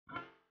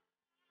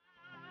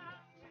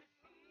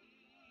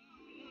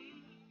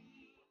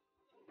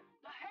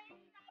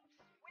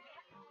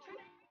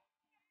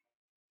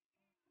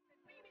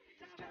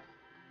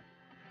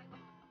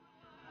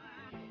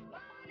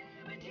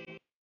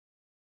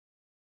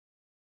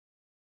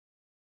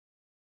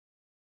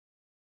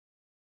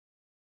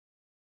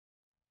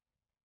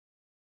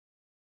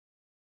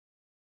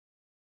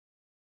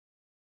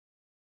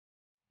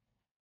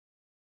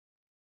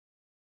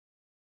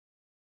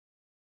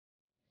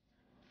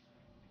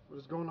What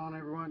is going on,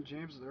 everyone?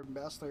 James, the Urban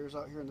Bass Slayers,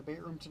 out here in the bait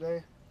room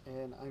today,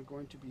 and I'm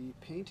going to be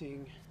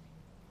painting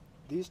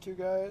these two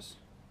guys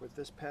with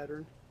this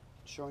pattern,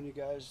 showing you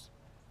guys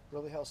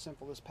really how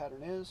simple this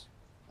pattern is.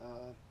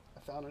 I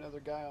found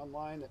another guy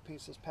online that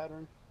paints this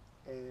pattern,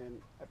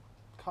 and I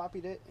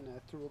copied it and I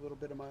threw a little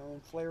bit of my own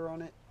flair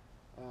on it.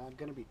 I'm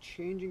going to be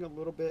changing a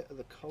little bit of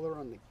the color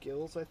on the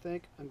gills. I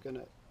think I'm going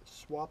to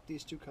swap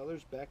these two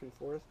colors back and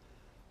forth.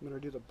 I'm going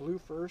to do the blue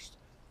first,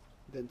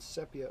 then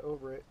sepia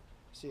over it,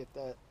 see if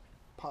that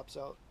pops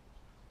out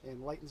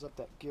and lightens up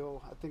that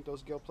gill. I think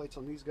those gill plates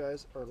on these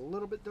guys are a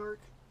little bit dark.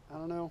 I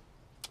don't know,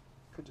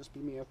 could just be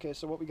me. Okay,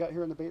 so what we got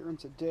here in the bait room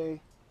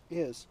today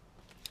is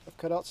I've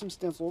cut out some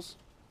stencils.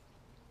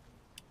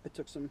 I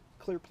took some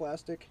clear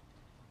plastic,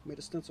 made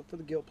a stencil for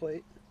the gill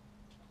plate.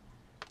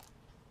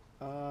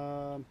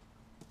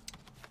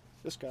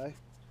 This guy,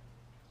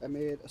 I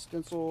made a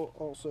stencil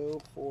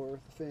also for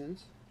the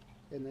fins,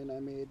 and then I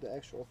made the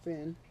actual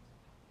fin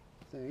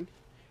thing,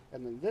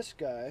 and then this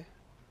guy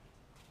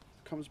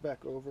comes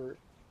back over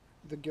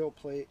the gill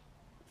plate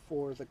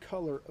for the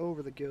color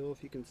over the gill.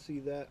 If you can see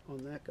that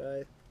on that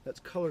guy, that's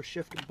color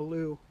shift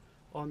blue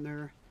on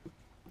there.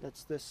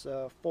 That's this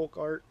folk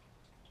art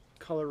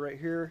color right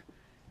here,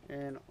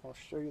 and I'll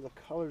show you the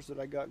colors that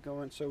I got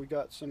going. So we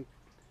got some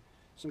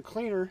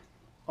cleaner,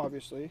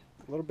 obviously,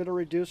 a little bit of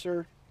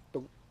reducer,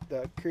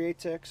 the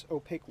Createx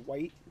opaque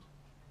white.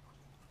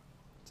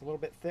 It's a little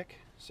bit thick.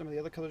 Some of the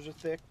other colors are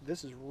thick.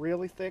 This is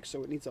really thick,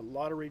 so it needs a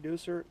lot of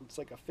reducer. It's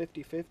like a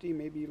 50-50,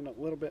 maybe even a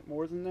little bit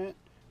more than that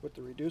with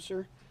the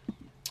reducer.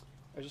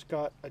 I just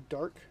got a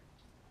dark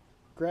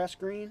grass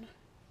green,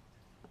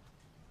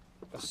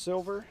 a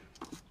silver,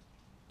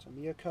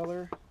 Tamiya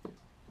color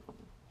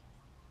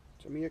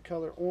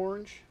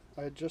orange.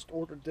 I just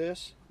ordered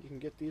this. You can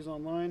get these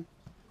online.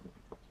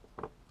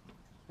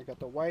 I got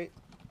the white,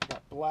 I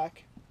got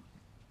black,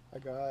 I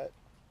got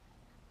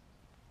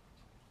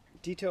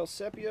detail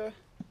sepia,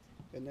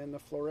 and then the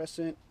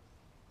fluorescent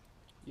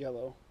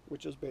yellow,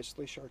 which is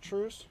basically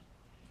chartreuse.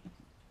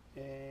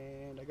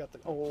 And I got the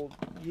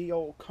ye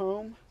old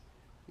comb,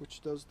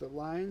 which does the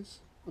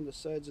lines on the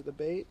sides of the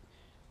bait.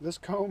 This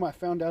comb I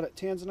found out at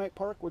Tanzanite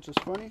Park, which is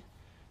funny,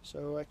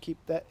 so I keep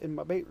that in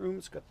my bait room.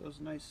 It's got those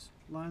nice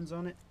lines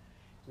on it.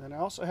 And then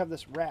I also have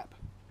this wrap.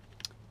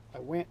 I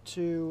went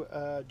to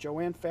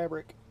Joann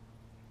Fabric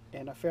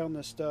and I found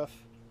this stuff.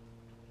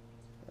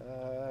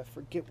 I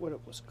forget what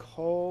it was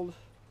called,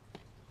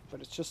 but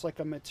it's just like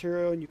a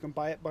material, and you can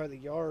buy it by the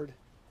yard,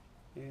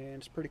 and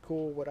it's pretty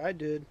cool. What I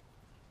did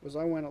was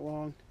I went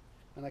along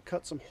and I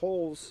cut some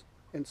holes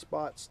in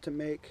spots to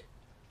make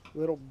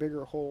little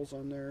bigger holes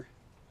on there,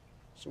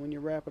 so when you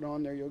wrap it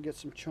on there you'll get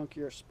some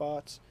chunkier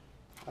spots.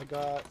 I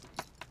got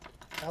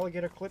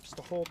alligator clips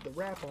to hold the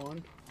wrap on,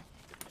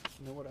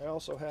 and then what I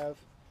also have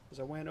is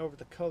I went over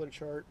the color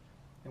chart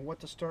and what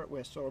to start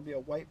with. So it'll be a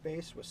white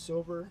base with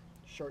silver,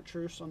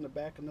 chartreuse on the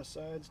back and the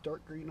sides,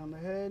 dark green on the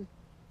head,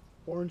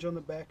 orange on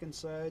the back and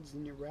sides.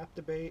 Then you wrap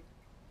the bait,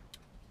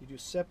 you do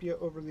sepia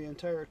over the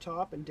entire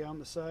top and down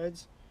the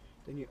sides,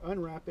 then you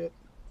unwrap it,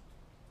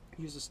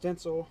 use a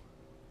stencil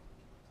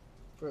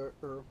for,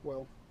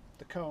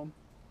 the comb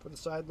for the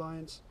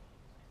sidelines,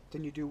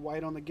 then you do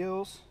white on the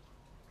gills,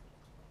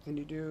 then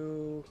you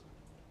do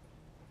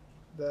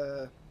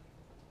the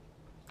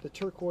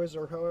turquoise,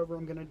 or however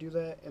I'm going to do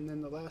that, and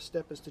then the last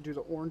step is to do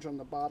the orange on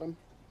the bottom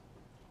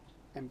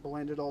and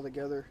blend it all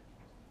together.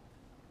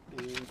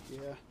 And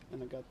yeah,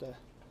 and I got the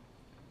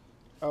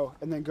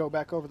and then go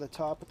back over the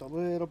top with a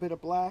little bit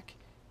of black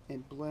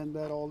and blend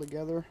that all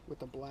together with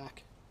the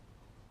black.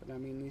 But I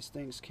mean, these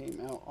things came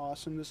out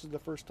awesome. This is the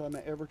first time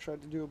I ever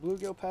tried to do a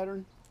bluegill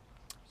pattern,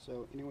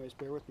 so anyways,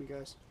 bear with me,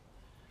 guys.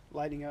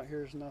 Lighting out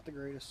here is not the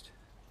greatest.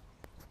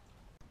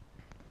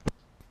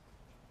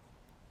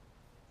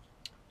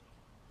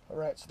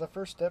 Alright, so the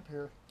first step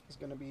here is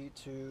going to be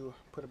to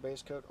put a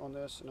base coat on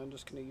this, and I'm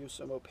just going to use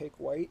some opaque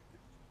white,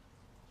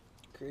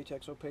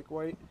 Createx opaque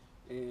white,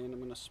 and I'm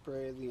going to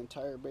spray the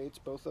entire baits,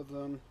 both of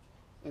them,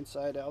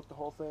 inside out, the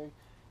whole thing.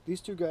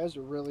 These two guys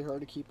are really hard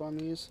to keep on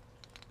these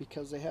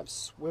because they have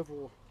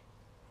swivel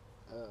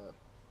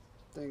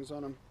things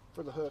on them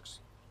for the hooks,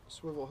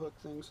 swivel hook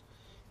things,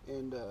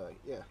 and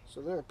yeah,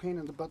 so they're a pain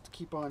in the butt to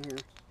keep on here.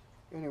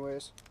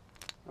 Anyways,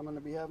 I'm going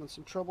to be having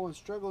some trouble and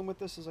struggling with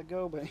this as I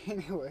go, but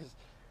anyways,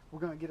 we're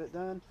going to get it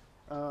done.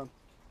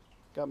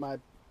 Got my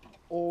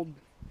old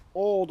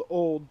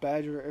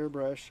Badger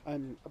airbrush.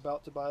 I'm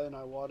about to buy an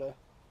Iwata.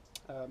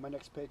 My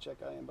next paycheck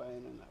I am buying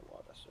an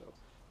Iwata. So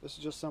this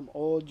is just some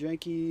old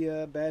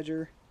janky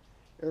Badger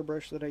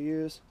airbrush that I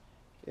use.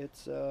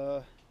 It's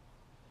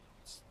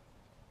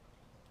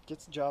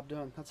gets the job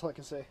done. That's all I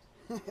can say.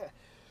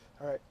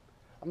 Alright,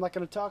 I'm not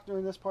going to talk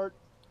during this part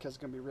because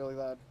it's going to be really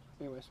loud.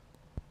 Anyways.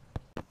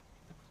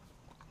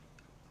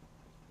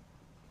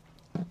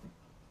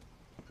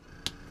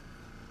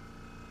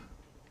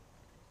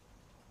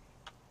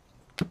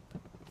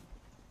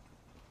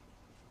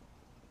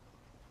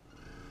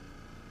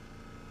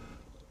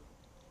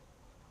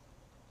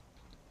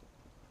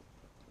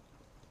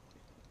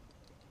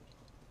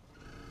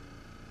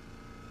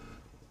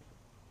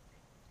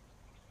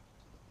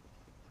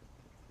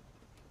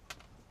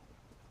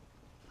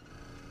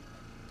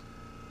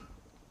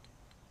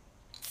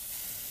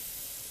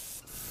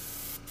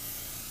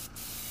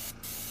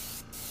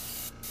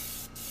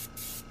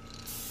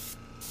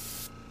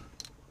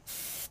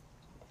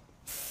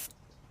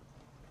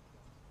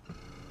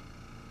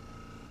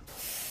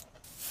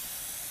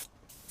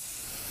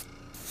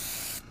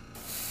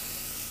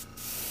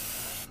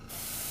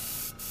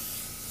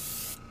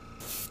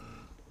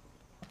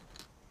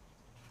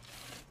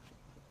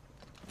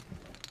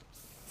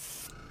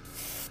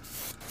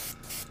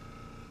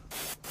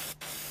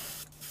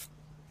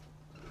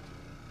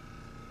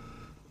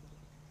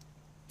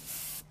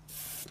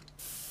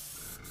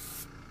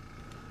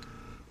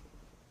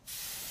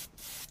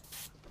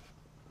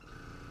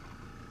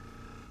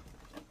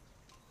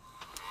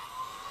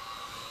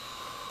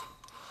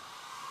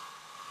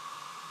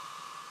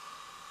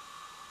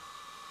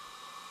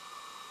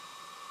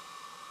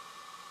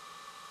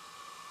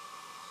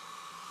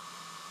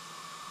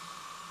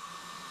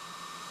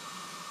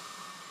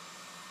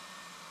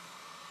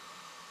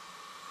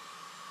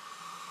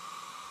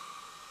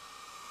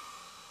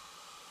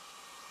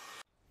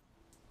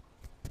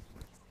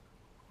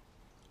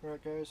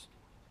 Alright guys,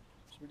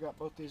 so we got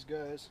both these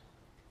guys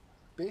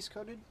base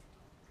coated.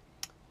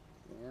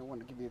 And I want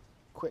to give you a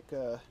quick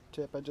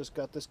tip. I just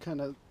got this kind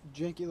of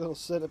janky little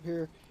setup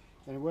here,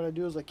 and what I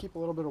do is I keep a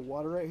little bit of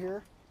water right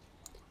here.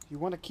 You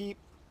want to keep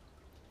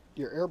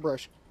your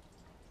airbrush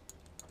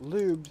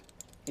lubed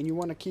and you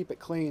want to keep it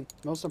clean.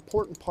 The most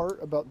important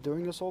part about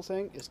doing this whole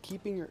thing is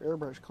keeping your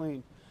airbrush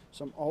clean.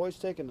 So I'm always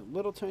taking a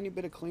little tiny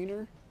bit of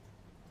cleaner,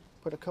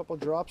 put a couple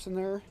drops in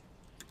there,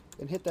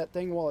 and hit that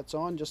thing while it's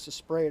on just to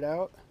spray it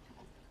out.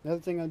 Another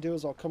thing I'll do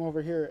is I'll come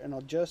over here and I'll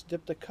just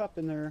dip the cup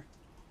in there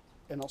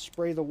and I'll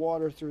spray the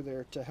water through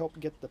there to help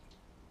get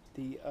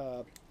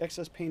the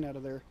excess paint out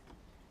of there.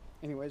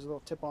 Anyways, a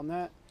little tip on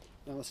that.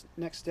 Now this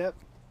next step,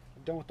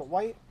 we're done with the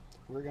white.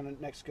 We're gonna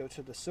next go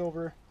to the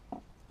silver,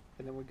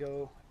 and then we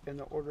go in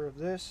the order of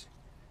this,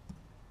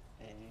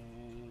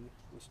 and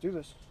let's do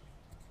this.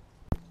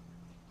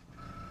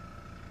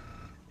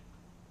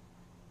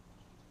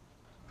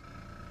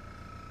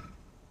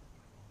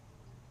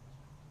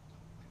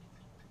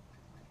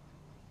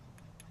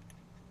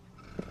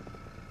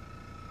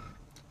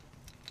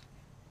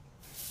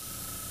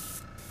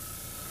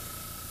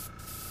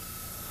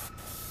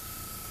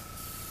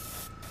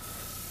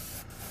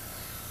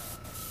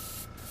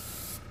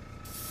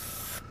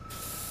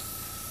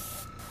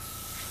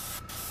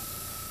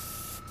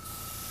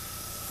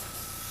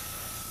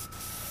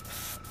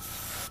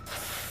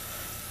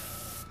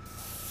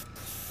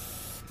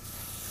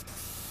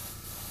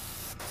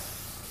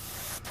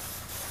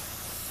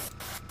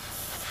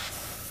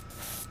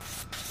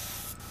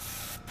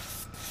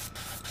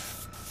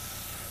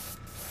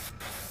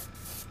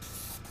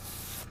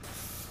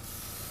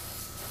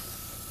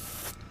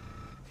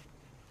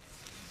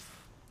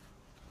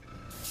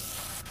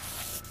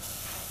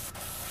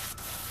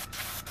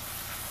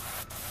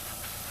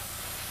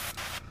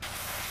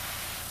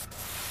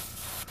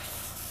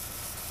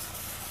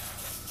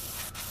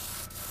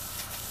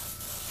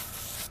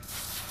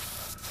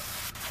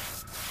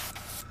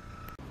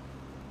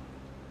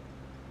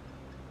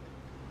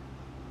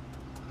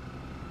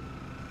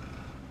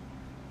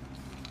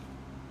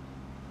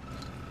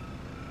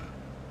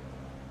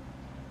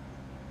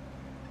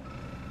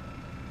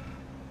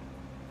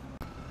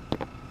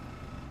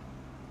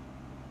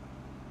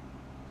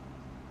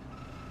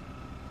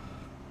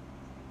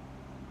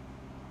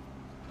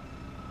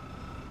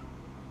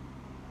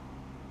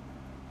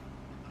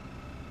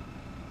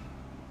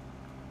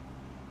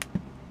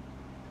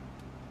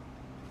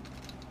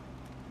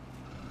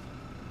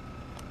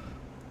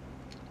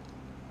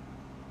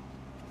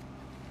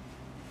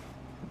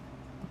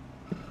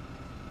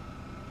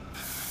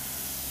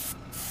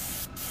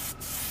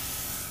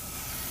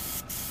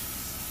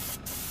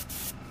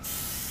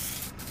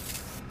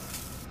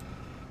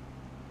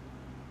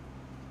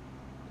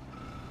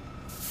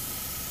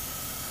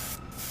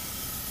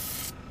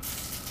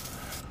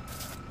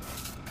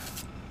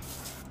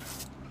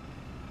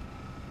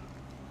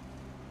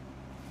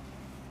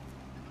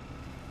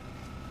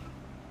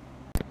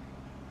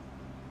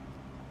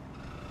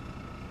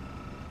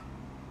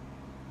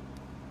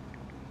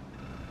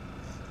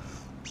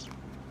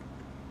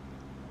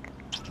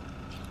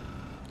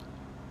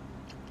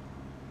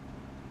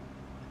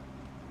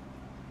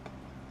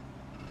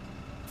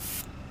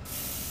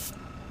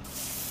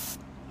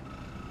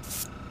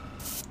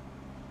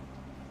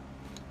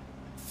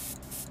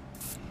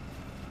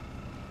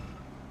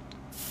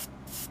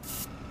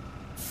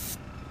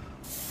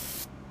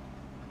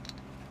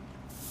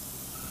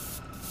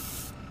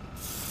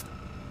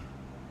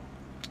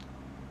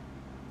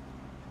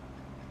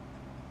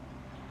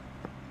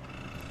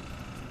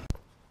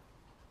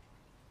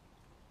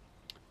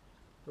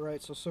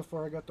 Alright, so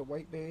far I got the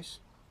white base,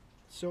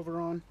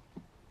 silver on,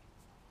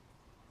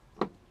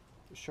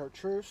 the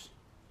chartreuse,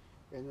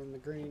 and then the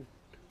green.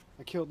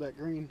 I killed that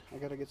green. I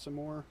gotta get some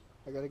more.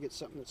 I gotta get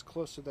something that's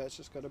close to that. It's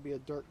just gotta be a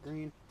dark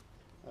green.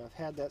 I've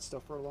had that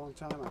stuff for a long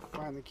time. I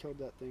finally killed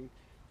that thing.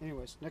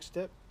 Anyways, next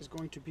step is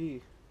going to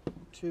be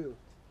to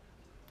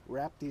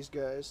wrap these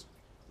guys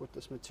with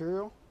this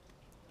material,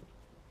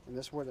 and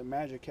this is where the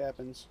magic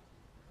happens.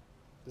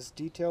 This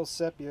detailed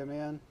sepia,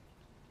 man.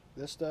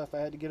 This stuff, I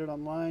had to get it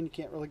online. You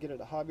can't really get it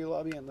at Hobby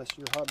Lobby unless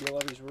your Hobby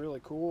Lobby is really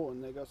cool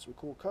and they got some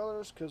cool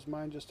colors, because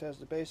mine just has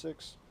the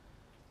basics.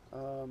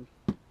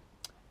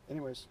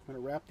 Anyways, I'm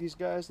going to wrap these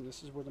guys, and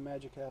this is where the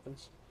magic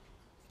happens.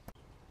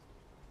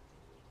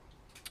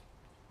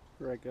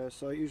 Alright guys,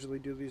 so I usually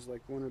do these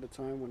like one at a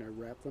time when I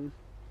wrap them.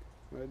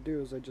 What I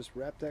do is I just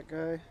wrap that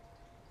guy,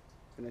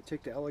 and I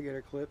take the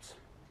alligator clips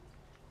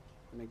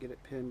and I get it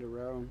pinned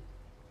around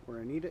where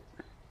I need it.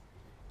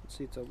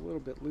 See, it's a little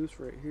bit loose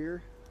right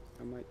here.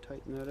 I might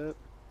tighten that up.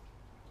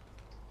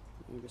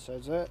 And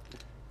besides that,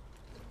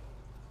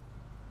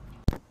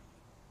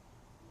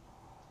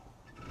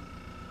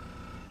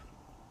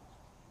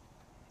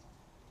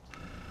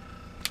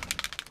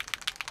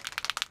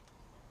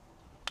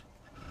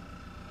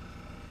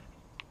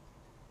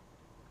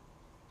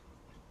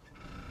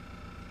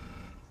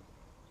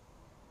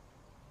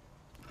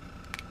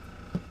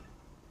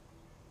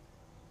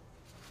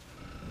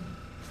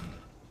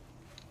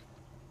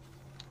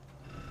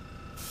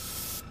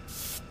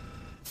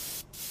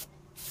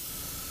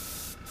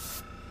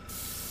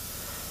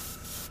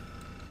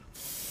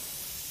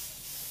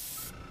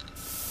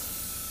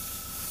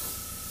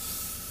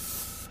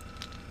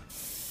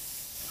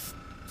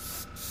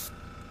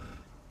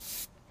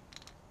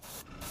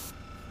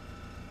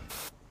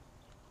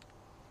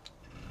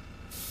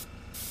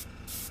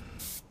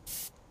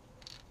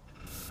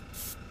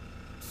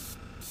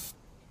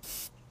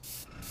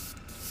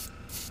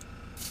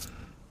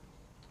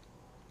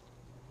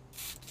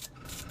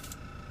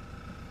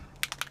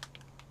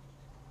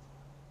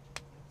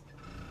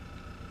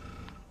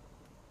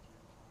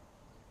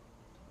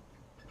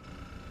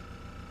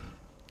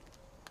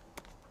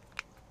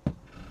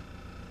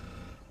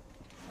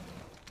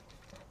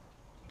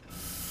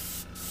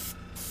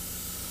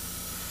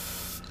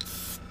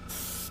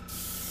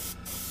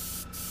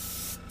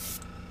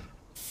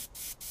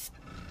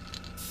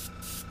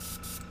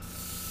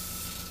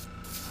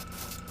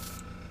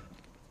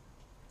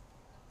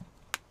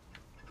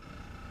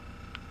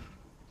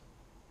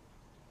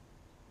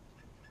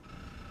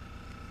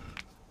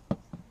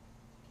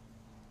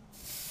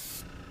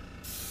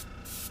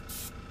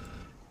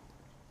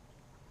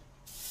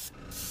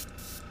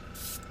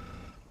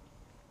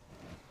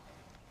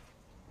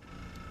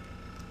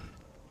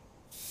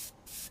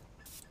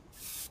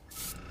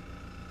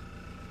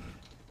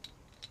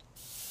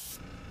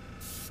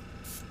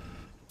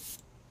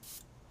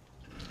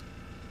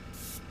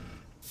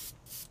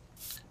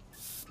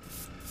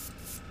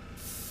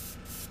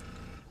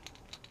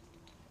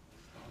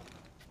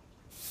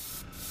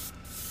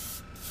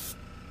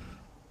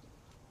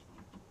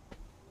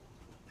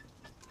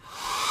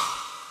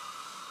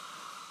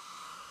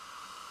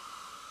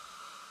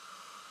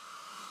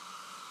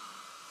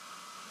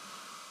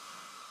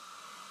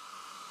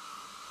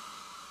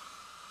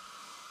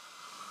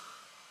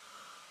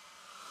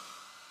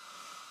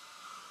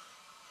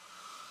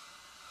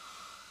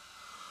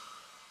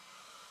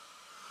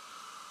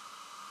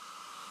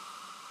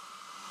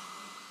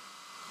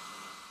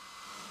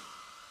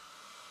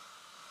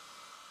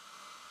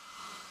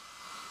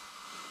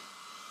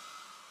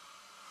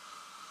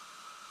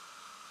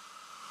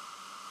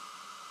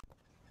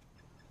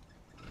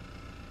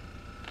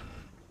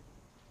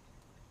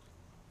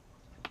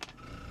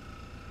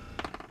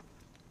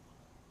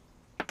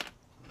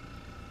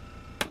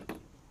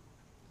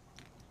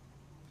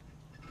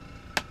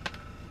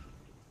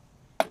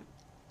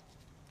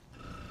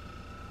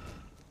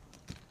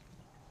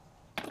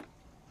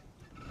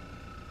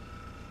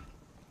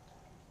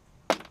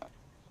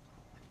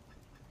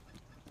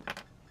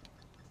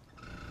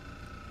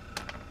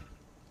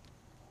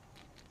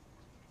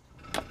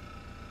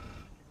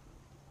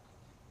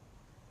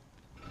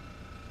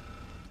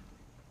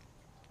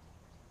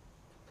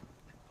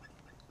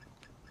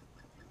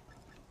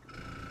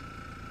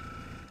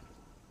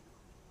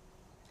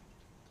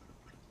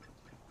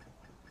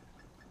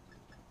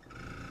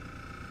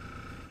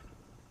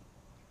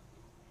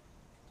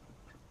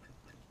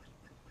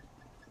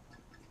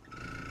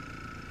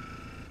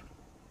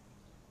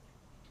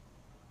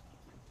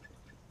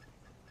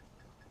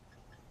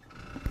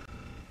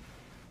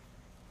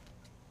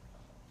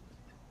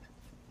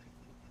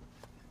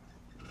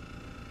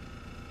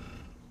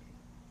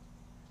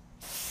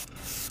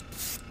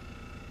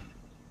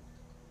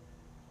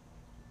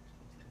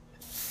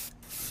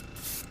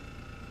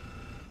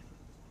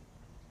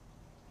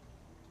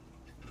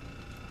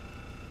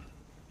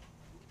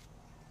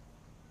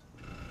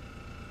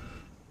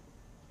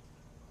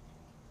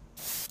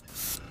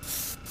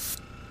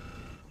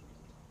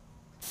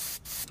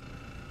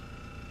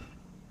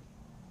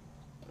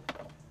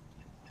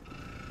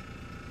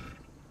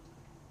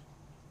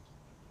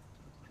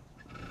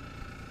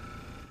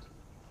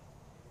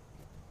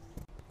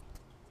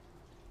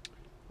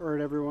 Alright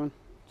everyone,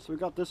 so we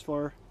got this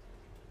far,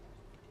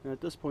 and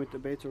at this point the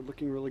baits are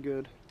looking really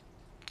good.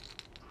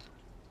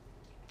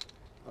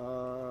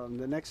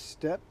 The next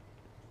step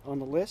on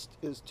the list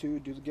is to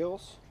do the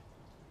gills,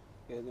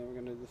 and then we're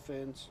going to do the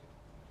fins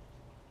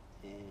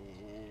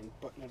and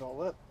button it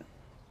all up.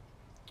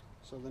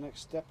 So the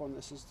next step on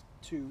this is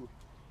to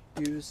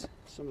use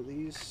some of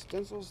these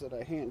stencils that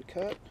I hand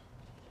cut.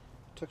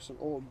 Took some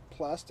old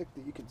plastic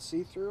that you could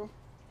see through,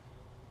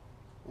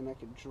 and I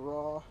could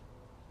draw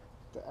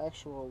the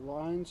actual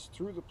lines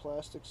through the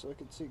plastic so I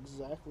could see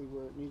exactly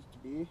where it needs to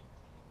be,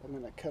 and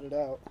then I cut it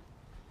out.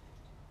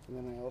 And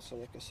then I also,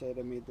 like I said,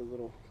 I made the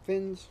little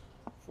fins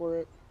for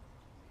it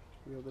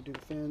to be able to do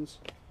the fins,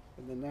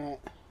 and then that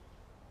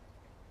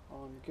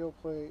on the gill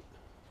plate.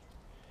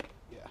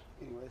 Yeah,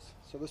 anyways,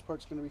 so this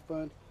part's going to be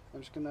fun. I'm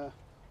just going to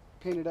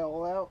paint it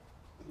all out,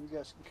 and you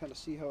guys can kind of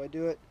see how I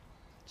do it.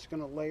 Just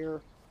going to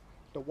layer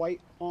the white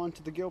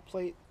onto the gill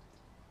plate,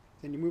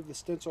 then you move the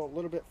stencil a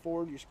little bit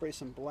forward, you spray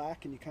some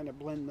black, and you kind of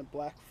blend the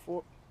black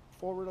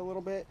forward a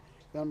little bit.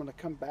 Then I'm going to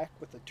come back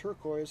with the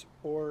turquoise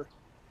or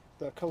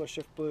the color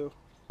shift blue,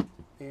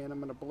 and I'm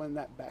going to blend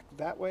that back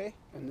that way,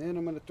 and then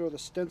I'm going to throw the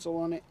stencil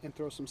on it and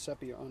throw some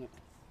sepia on it.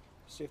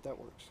 See if that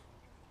works.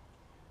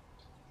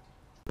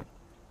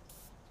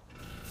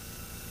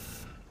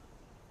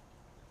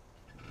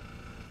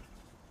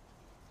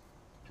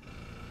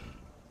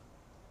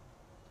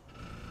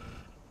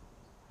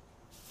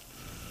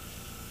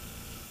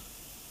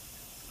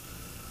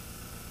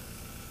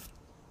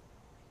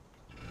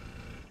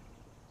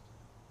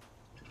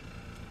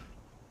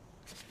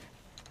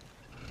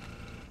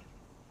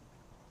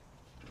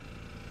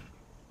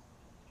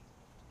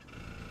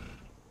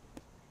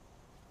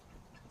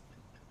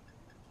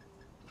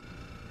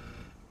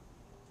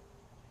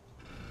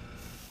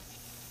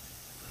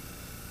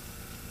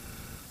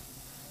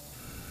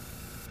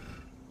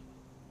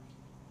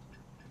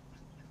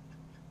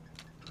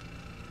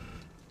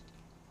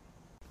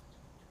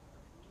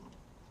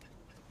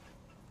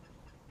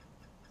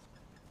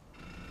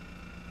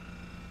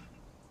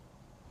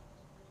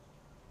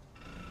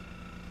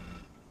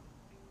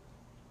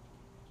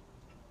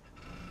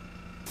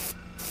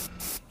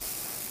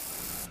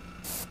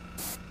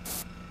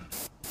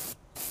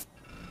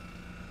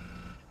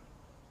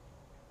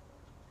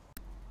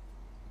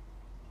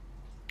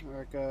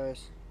 Alright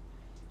guys,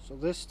 so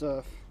this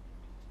stuff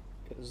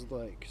is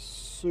like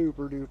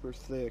super duper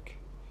thick.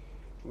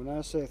 When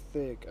I say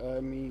thick, I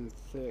mean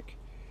thick.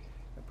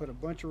 I put a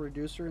bunch of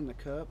reducer in the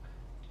cup.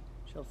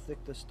 See how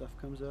thick this stuff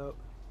comes out?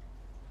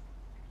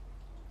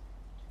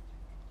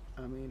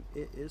 I mean,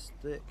 it is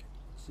thick.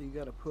 So you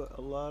gotta put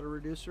a lot of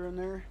reducer in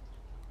there.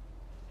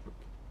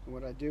 And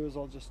what I do is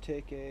I'll just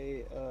take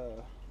a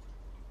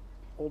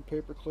old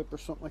paper clip or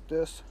something like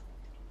this,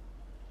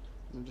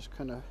 and just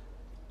kind of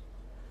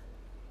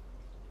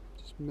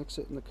mix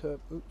it in the cup.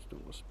 Oops,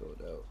 don't want to spill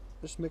it out.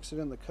 Just mix it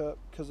in the cup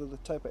because of the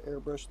type of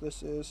airbrush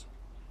this is.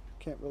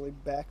 Can't really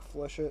back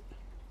flush it.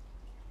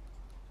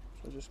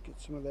 So just get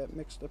some of that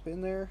mixed up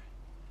in there.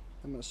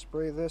 I'm going to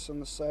spray this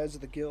on the sides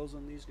of the gills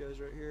on these guys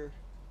right here.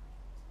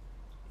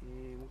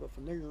 And we'll go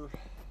from there.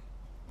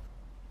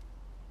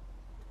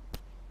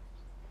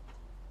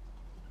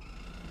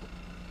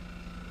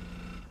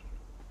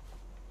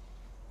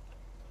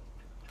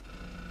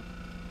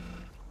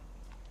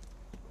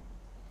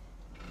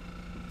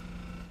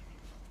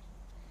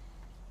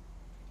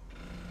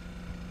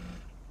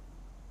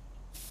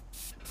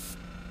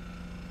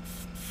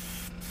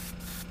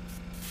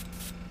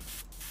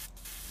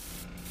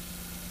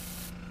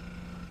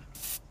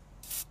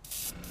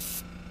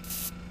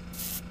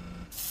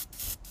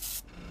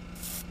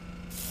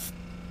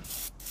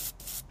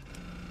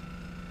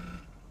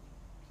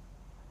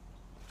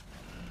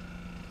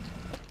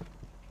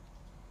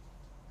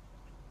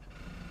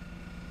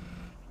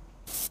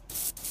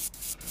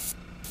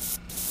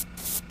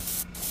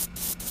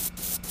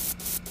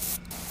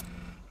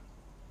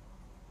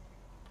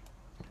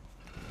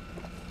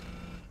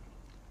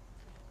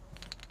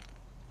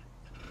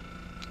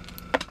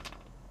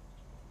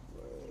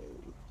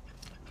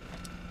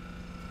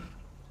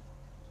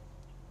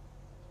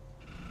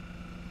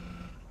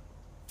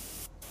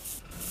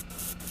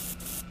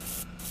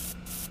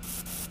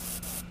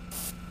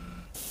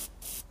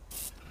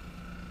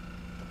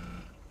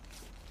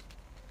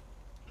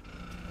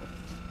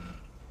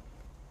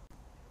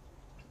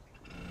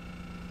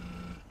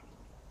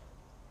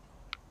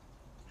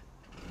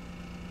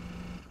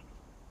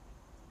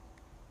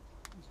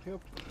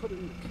 Help put it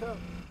in the cup.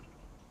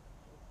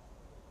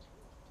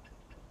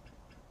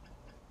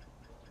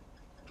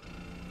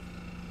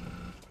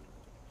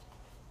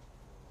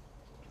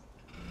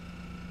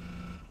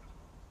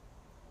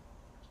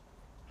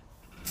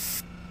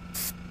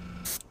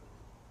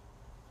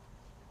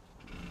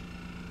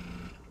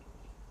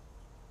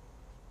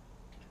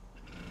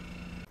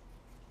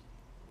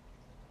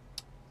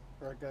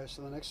 Alright guys,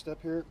 so the next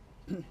step here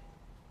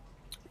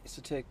is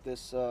to take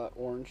this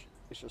orange.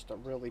 It's just a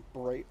really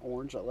bright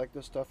orange. I like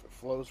this stuff. It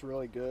flows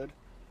really good.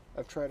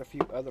 I've tried a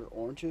few other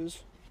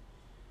oranges,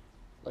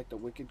 like the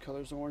Wicked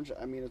Colors orange.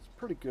 I mean, it's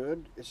pretty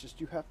good. It's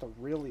just you have to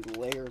really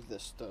layer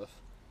this stuff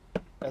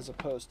as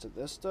opposed to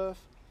this stuff.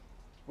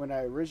 When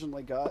I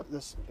originally got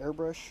this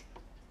airbrush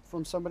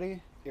from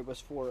somebody, it was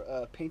for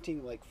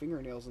painting like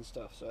fingernails and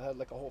stuff. So it had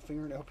like a whole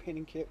fingernail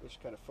painting kit, which is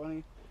kind of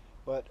funny.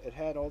 But it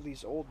had all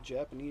these old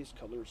Japanese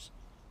colors,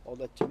 all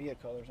the Tamiya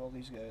colors, all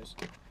these guys.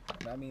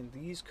 And I mean,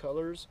 these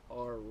colors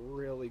are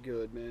really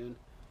good, man.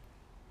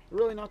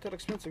 Really not that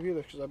expensive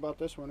either, because I bought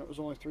this one. It was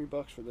only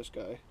 $3 for this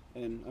guy,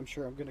 and I'm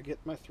sure I'm gonna get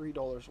my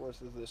 $3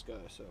 worth of this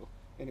guy. So,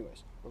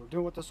 anyways, what we're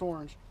doing with this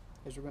orange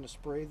is we're gonna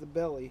spray the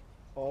belly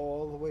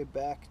all the way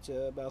back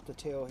to about the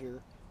tail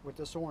here with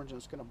this orange, and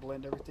it's gonna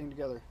blend everything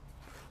together.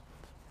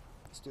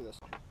 Let's do this.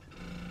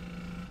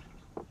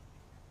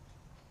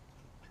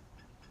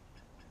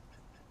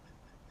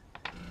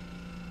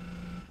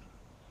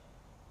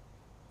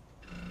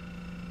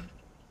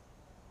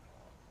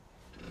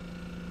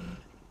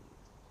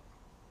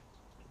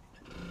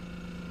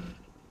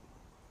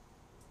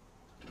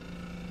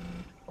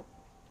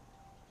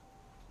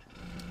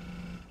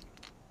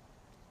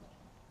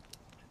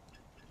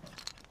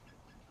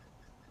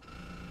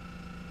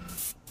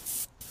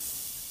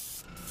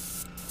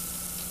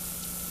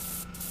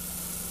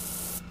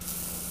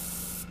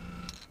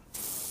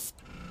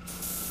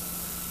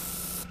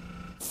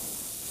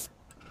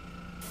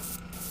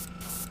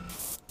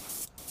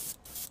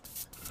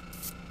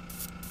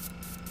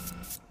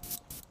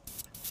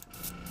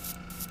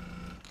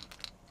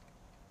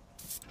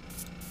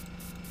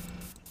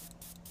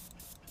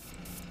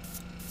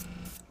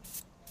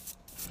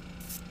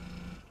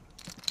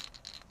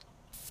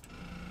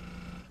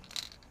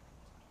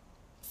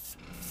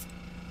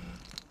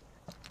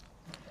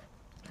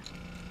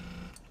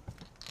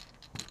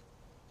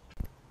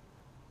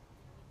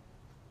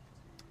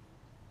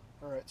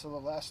 Alright, so the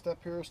last step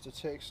here is to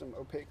take some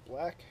opaque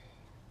black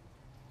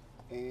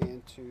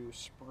and to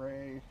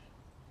spray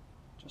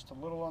just a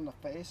little on the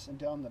face and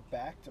down the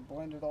back to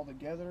blend it all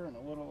together, and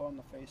a little on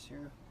the face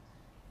here,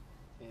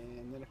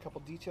 and then a couple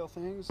detail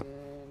things,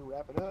 and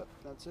wrap it up.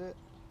 That's it.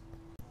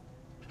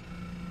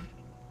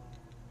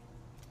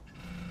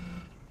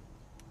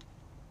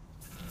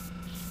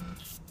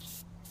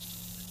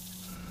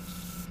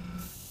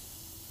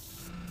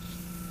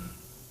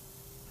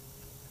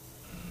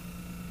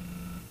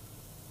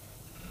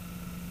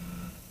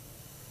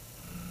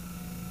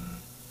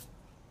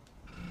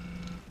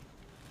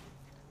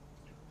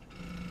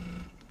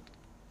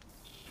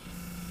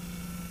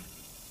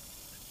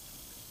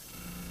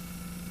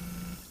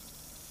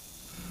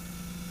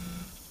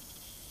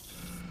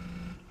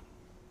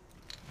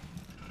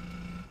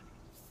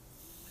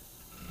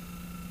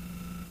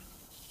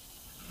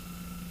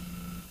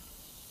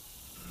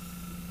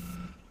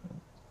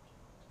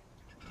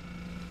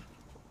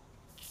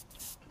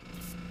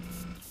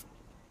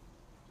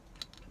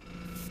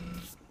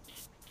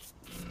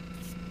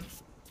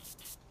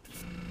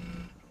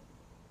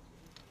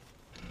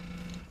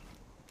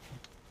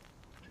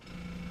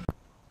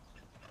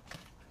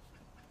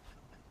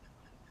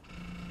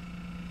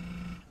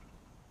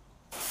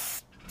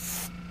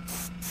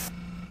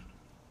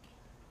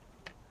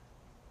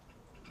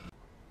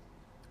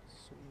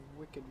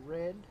 Wicked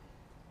red,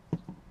 a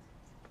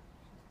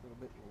little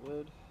bit in the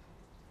lid,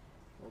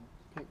 a little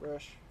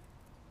paintbrush,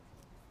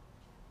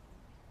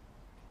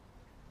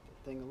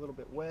 that thing a little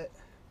bit wet.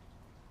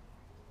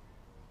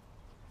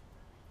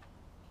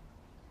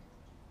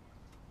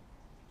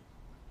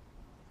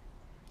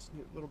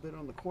 A little bit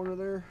on the corner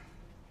there.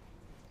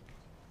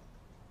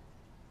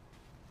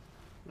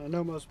 I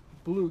know most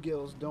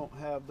bluegills don't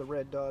have the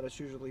red dot, it's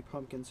usually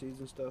pumpkin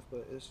seeds and stuff,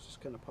 but it just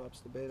kind of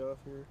pops the bait off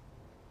here.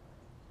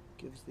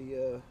 Gives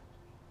the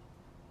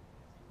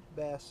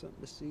bass something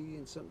to see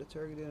and something to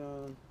target in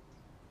on.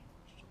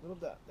 Just a little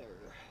dot there.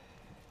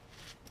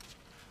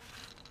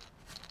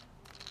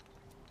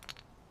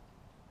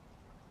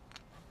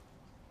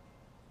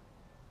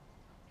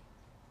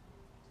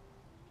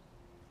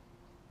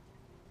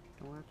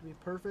 Don't have to be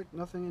perfect.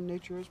 Nothing in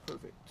nature is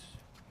perfect.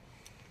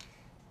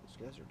 These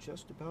guys are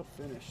just about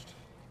finished.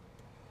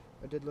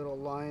 I did little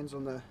lines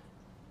on the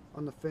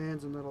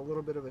fins and then a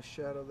little bit of a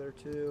shadow there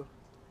too.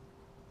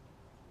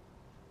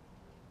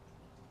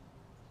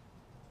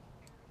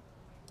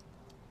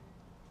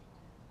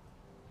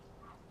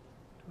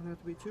 Don't have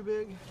to be too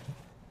big.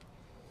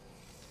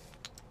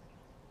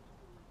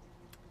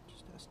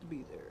 Just has to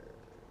be there.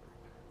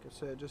 Like I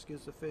said, it just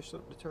gives the fish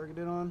something to target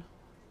it on.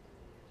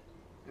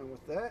 And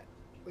with that,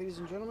 ladies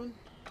and gentlemen,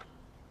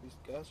 these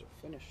guys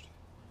are finished.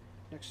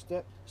 Next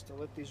step is to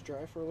let these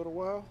dry for a little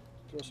while,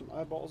 throw some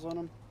eyeballs on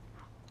them,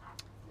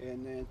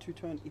 and then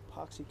 2-tone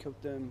epoxy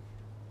coat them.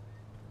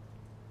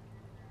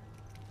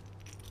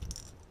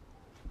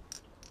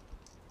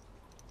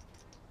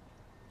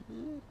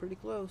 Pretty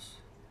close.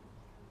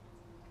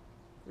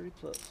 Pretty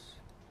close.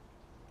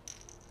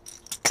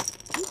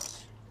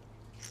 Oops.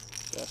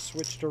 I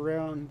switched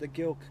around the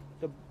gill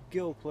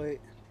plate.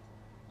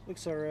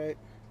 Looks alright.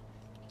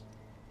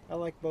 I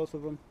like both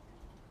of them.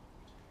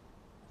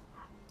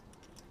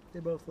 They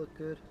both look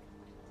good.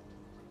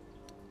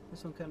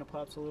 This one kind of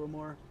pops a little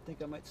more. I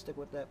think I might stick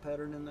with that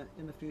pattern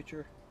in the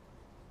future.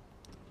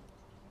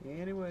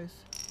 Anyways,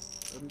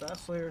 some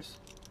bass layers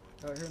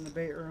out here in the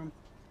bait room,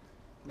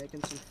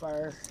 making some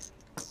fire.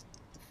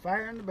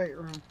 Fire in the bait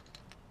room.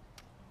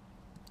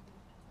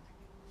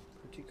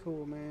 Pretty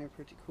cool, man.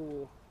 Pretty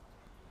cool.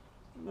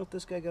 I don't know if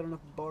this guy got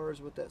enough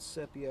bars with that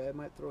sepia. I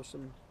might throw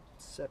some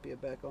sepia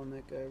back on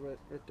that guy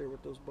right there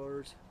with those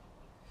bars.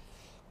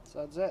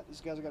 Besides that,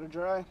 these guys got to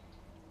dry.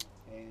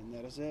 And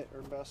that is it,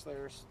 Urban Bass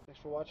Layers.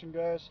 Thanks for watching,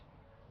 guys.